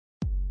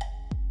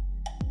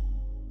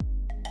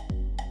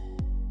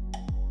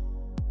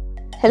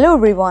Hello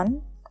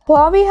everyone.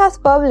 Huawei has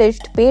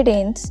published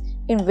patents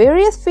in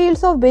various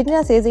fields of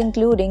businesses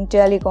including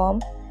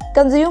telecom,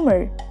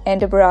 consumer,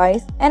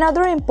 enterprise, and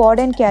other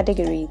important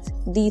categories.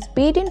 These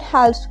patents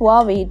help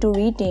Huawei to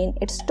retain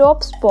its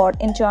top spot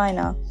in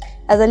China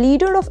as a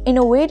leader of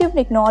innovative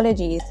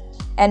technologies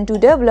and to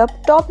develop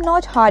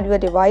top-notch hardware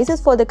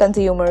devices for the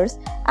consumers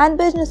and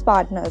business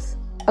partners.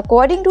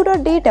 According to the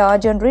data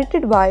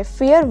generated by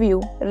Fairview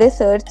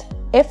Research,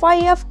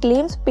 FIF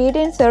claims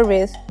patent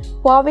service,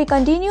 Huawei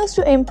continues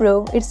to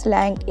improve its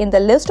rank in the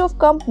list of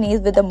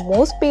companies with the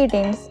most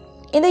patents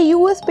in the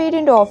US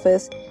Patent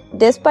Office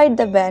despite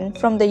the ban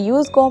from the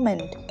US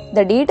government.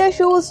 The data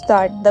shows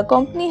that the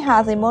company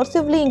has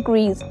immersively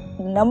increased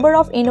the number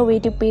of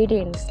innovative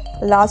patents.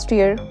 Last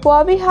year,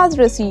 Huawei has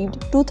received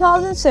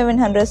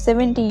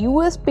 2,770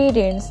 US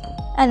patents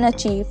and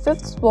achieved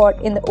 5th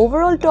spot in the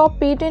overall top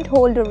patent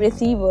holder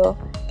receiver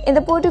in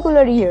the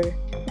particular year.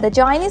 The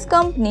Chinese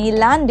company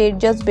landed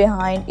just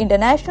behind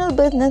International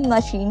Business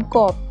Machine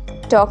Corp.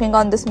 Talking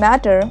on this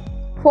matter,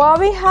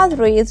 Huawei has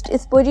raised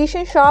its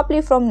position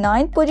sharply from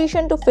 9th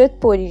position to 5th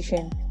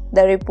position.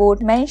 The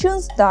report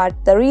mentions that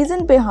the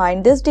reason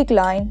behind this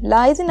decline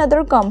lies in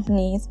other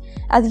companies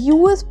as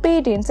US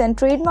Patents and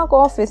Trademark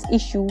Office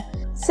issue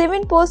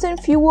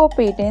 7% fewer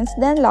patents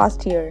than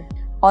last year.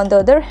 On the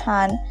other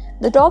hand,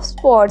 the top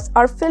spots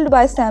are filled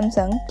by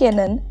Samsung,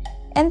 Canon,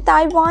 and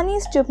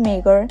Taiwanese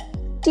chipmaker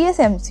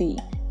TSMC.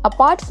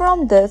 Apart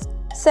from this,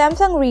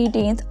 Samsung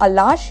retains a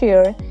large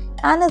share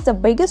and is the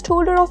biggest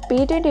holder of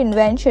patent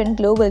invention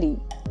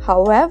globally.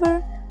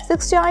 However,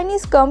 6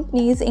 Chinese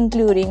companies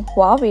including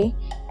Huawei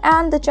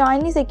and the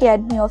Chinese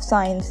Academy of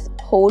Science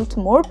holds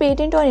more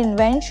patent on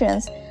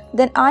inventions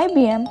than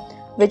IBM,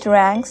 which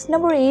ranks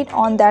number 8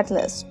 on that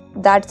list.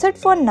 That's it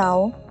for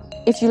now.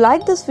 If you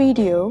like this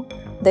video,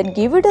 then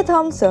give it a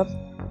thumbs up,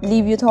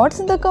 leave your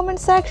thoughts in the comment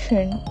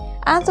section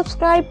and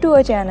subscribe to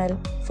our channel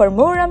for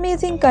more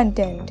amazing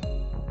content.